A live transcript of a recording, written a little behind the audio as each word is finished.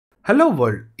Hello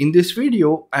world, in this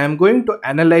video I am going to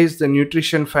analyze the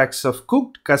nutrition facts of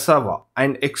cooked cassava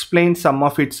and explain some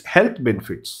of its health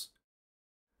benefits.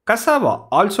 Cassava,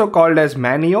 also called as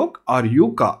manioc or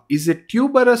yuca, is a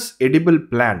tuberous edible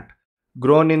plant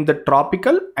grown in the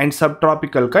tropical and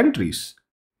subtropical countries.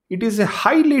 It is a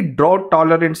highly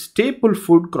drought-tolerant staple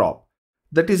food crop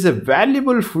that is a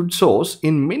valuable food source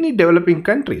in many developing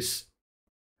countries.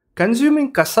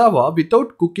 Consuming cassava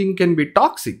without cooking can be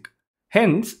toxic.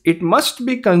 Hence, it must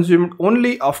be consumed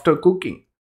only after cooking.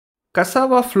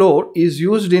 Cassava flour is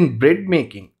used in bread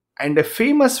making, and a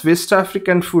famous West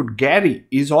African food garri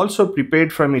is also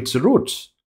prepared from its roots.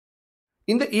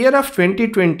 In the year of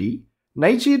 2020,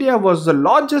 Nigeria was the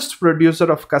largest producer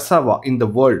of cassava in the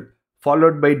world,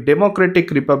 followed by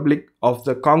Democratic Republic of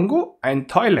the Congo and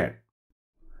Thailand.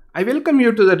 I welcome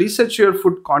you to the Research Your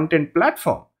Food content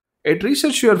platform. At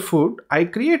Research Your Food, I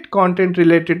create content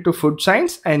related to food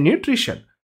science and nutrition.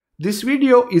 This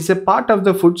video is a part of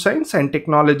the Food Science and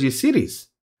Technology series.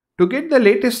 To get the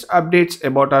latest updates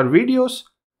about our videos,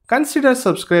 consider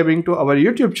subscribing to our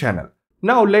YouTube channel.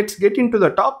 Now let's get into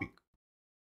the topic.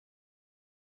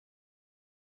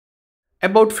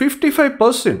 About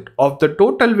 55% of the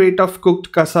total weight of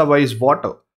cooked cassava is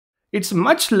water. It's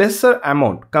much lesser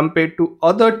amount compared to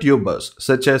other tubers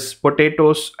such as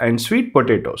potatoes and sweet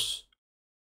potatoes.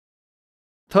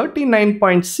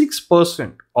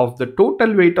 39.6% of the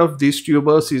total weight of these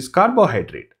tubers is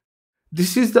carbohydrate.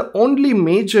 This is the only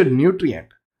major nutrient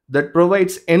that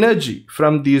provides energy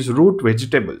from these root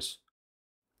vegetables.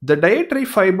 The dietary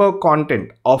fiber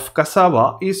content of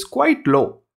cassava is quite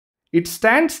low. It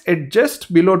stands at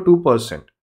just below 2%.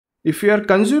 If you are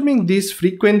consuming these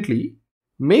frequently,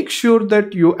 make sure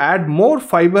that you add more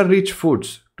fiber-rich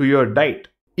foods to your diet.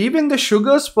 Even the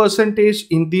sugars percentage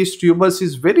in these tubers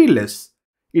is very less.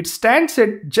 It stands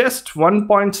at just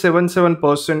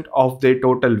 1.77% of their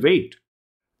total weight.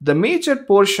 The major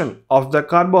portion of the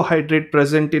carbohydrate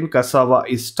present in cassava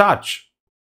is starch.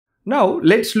 Now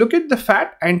let's look at the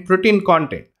fat and protein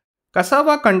content.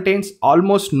 Cassava contains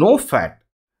almost no fat.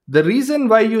 The reason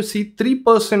why you see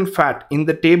 3% fat in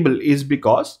the table is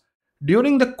because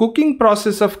during the cooking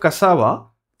process of cassava,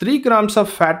 3 grams of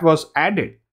fat was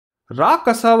added. Raw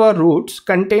cassava roots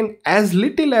contain as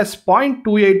little as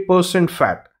 0.28%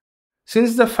 fat.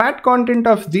 Since the fat content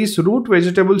of these root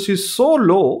vegetables is so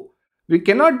low, we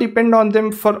cannot depend on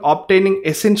them for obtaining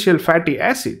essential fatty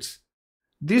acids.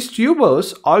 These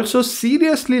tubers also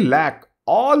seriously lack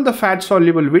all the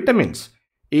fat-soluble vitamins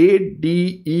A,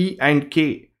 D, E and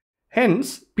K.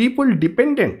 Hence, people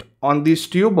dependent on these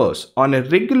tubers on a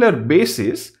regular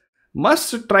basis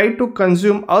must try to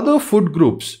consume other food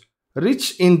groups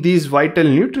rich in these vital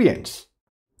nutrients.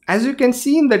 As you can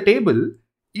see in the table,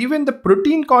 even the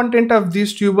protein content of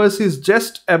these tubers is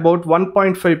just about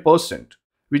 1.5%,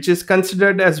 which is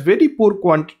considered as very poor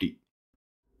quantity.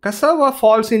 Cassava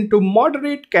falls into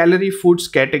moderate calorie foods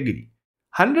category.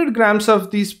 100 grams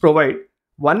of these provide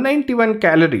 191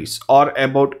 calories or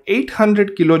about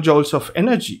 800 kilojoules of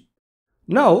energy.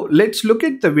 Now let's look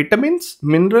at the vitamins,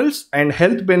 minerals and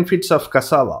health benefits of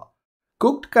cassava.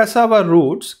 Cooked cassava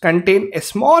roots contain a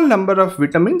small number of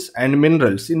vitamins and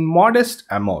minerals in modest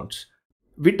amounts.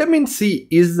 Vitamin C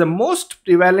is the most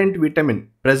prevalent vitamin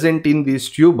present in these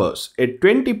tubers at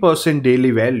 20%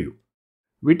 daily value.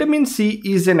 Vitamin C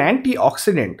is an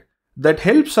antioxidant that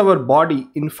helps our body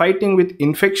in fighting with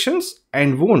infections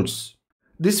and wounds.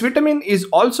 This vitamin is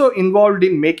also involved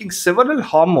in making several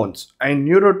hormones and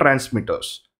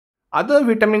neurotransmitters. Other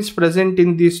vitamins present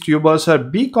in these tubers are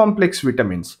B-complex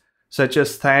vitamins such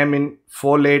as thiamine,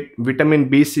 folate, vitamin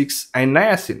B6 and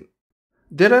niacin.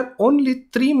 There are only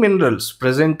 3 minerals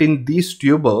present in these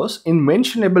tubers in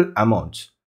mentionable amounts.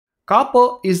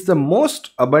 Copper is the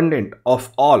most abundant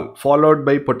of all, followed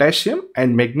by potassium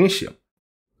and magnesium.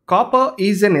 Copper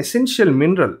is an essential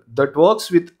mineral that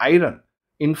works with iron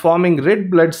in forming red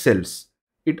blood cells.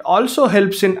 It also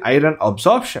helps in iron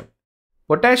absorption.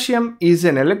 Potassium is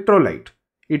an electrolyte.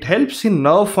 It helps in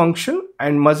nerve function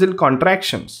and muscle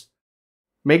contractions.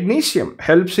 Magnesium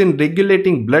helps in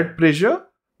regulating blood pressure,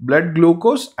 blood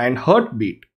glucose and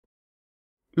heartbeat.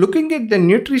 Looking at the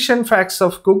nutrition facts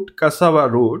of cooked cassava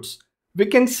roots, we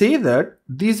can say that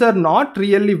these are not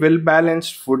really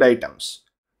well-balanced food items.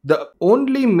 The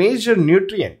only major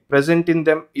nutrient present in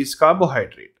them is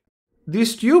carbohydrate.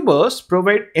 These tubers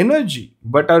provide energy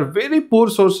but are very poor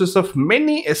sources of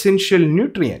many essential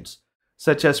nutrients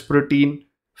such as protein,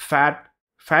 fat,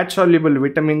 fat-soluble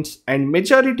vitamins and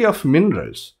majority of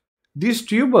minerals. These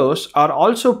tubers are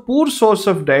also poor source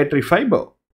of dietary fiber.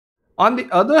 On the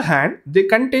other hand, they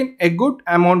contain a good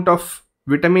amount of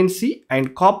vitamin C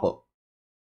and copper.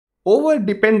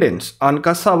 Over-dependence on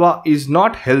cassava is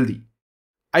not healthy.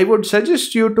 I would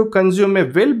suggest you to consume a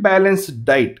well-balanced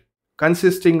diet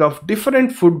consisting of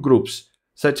different food groups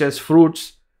such as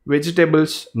fruits,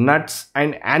 vegetables, nuts,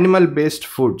 and animal-based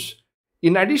foods,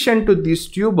 in addition to these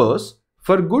tubers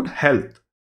for good health.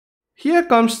 Here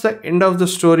comes the end of the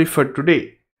story for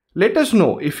today. Let us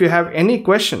know if you have any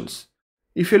questions.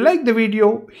 If you like the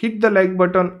video, hit the like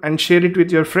button and share it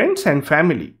with your friends and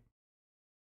family.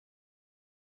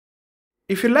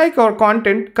 If you like our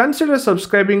content, consider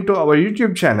subscribing to our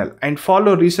YouTube channel and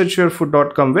follow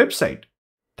researchyourfood.com website.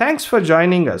 Thanks for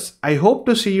joining us. I hope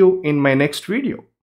to see you in my next video.